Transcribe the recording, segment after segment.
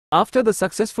After the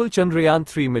successful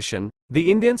Chandrayaan-3 mission, the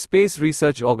Indian Space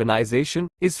Research Organisation,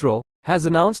 ISRO, has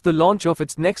announced the launch of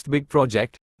its next big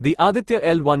project, the Aditya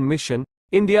L1 mission,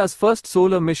 India's first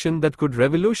solar mission that could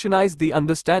revolutionize the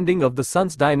understanding of the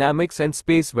sun's dynamics and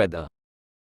space weather.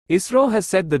 ISRO has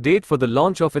set the date for the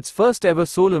launch of its first ever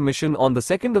solar mission on the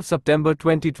 2nd of September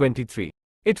 2023.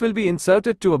 It will be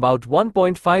inserted to about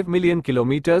 1.5 million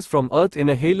kilometers from Earth in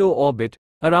a halo orbit,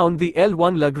 around the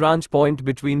L1 Lagrange point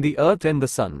between the Earth and the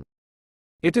Sun.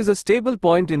 It is a stable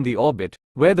point in the orbit,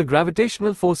 where the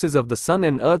gravitational forces of the Sun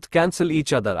and Earth cancel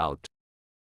each other out.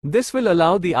 This will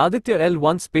allow the Aditya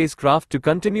L1 spacecraft to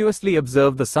continuously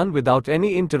observe the Sun without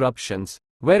any interruptions,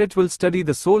 where it will study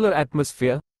the solar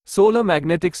atmosphere, solar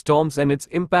magnetic storms and its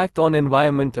impact on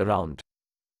environment around.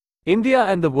 India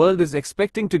and the world is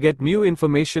expecting to get new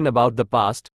information about the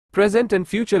past, present and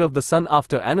future of the Sun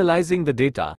after analyzing the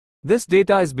data. This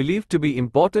data is believed to be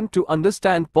important to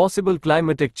understand possible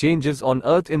climatic changes on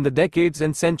Earth in the decades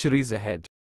and centuries ahead.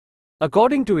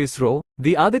 According to ISRO,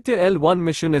 the Aditya L1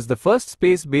 mission is the first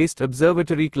space-based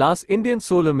observatory-class Indian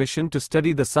solar mission to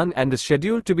study the Sun and is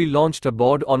scheduled to be launched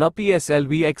aboard on a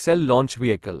PSLV-XL launch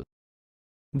vehicle.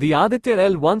 The Aditya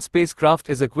L1 spacecraft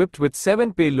is equipped with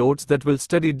 7 payloads that will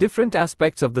study different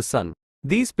aspects of the Sun.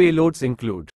 These payloads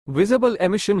include Visible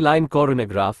Emission Line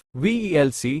Coronagraph,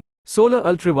 VELC, Solar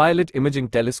Ultraviolet Imaging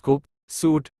Telescope,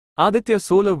 SUIT, Aditya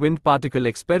Solar Wind Particle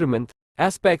Experiment,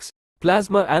 ASPEX,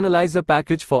 Plasma Analyzer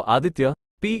Package for Aditya,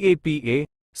 PAPA,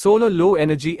 Solar Low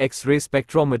Energy X-ray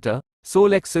Spectrometer,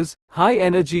 SOLEXes, High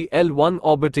Energy L1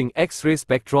 Orbiting X-ray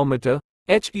Spectrometer,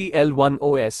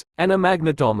 HEL1OS, and a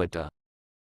magnetometer.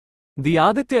 The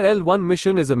Aditya L1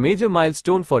 mission is a major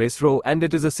milestone for ISRO and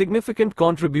it is a significant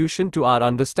contribution to our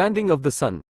understanding of the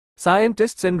Sun.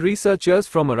 Scientists and researchers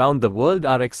from around the world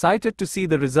are excited to see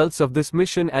the results of this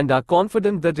mission and are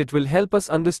confident that it will help us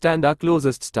understand our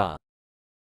closest star.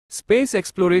 Space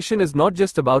exploration is not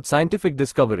just about scientific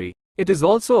discovery, it is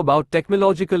also about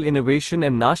technological innovation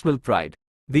and national pride.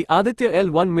 The Aditya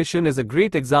L1 mission is a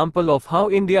great example of how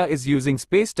India is using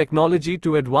space technology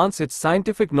to advance its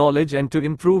scientific knowledge and to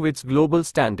improve its global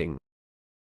standing.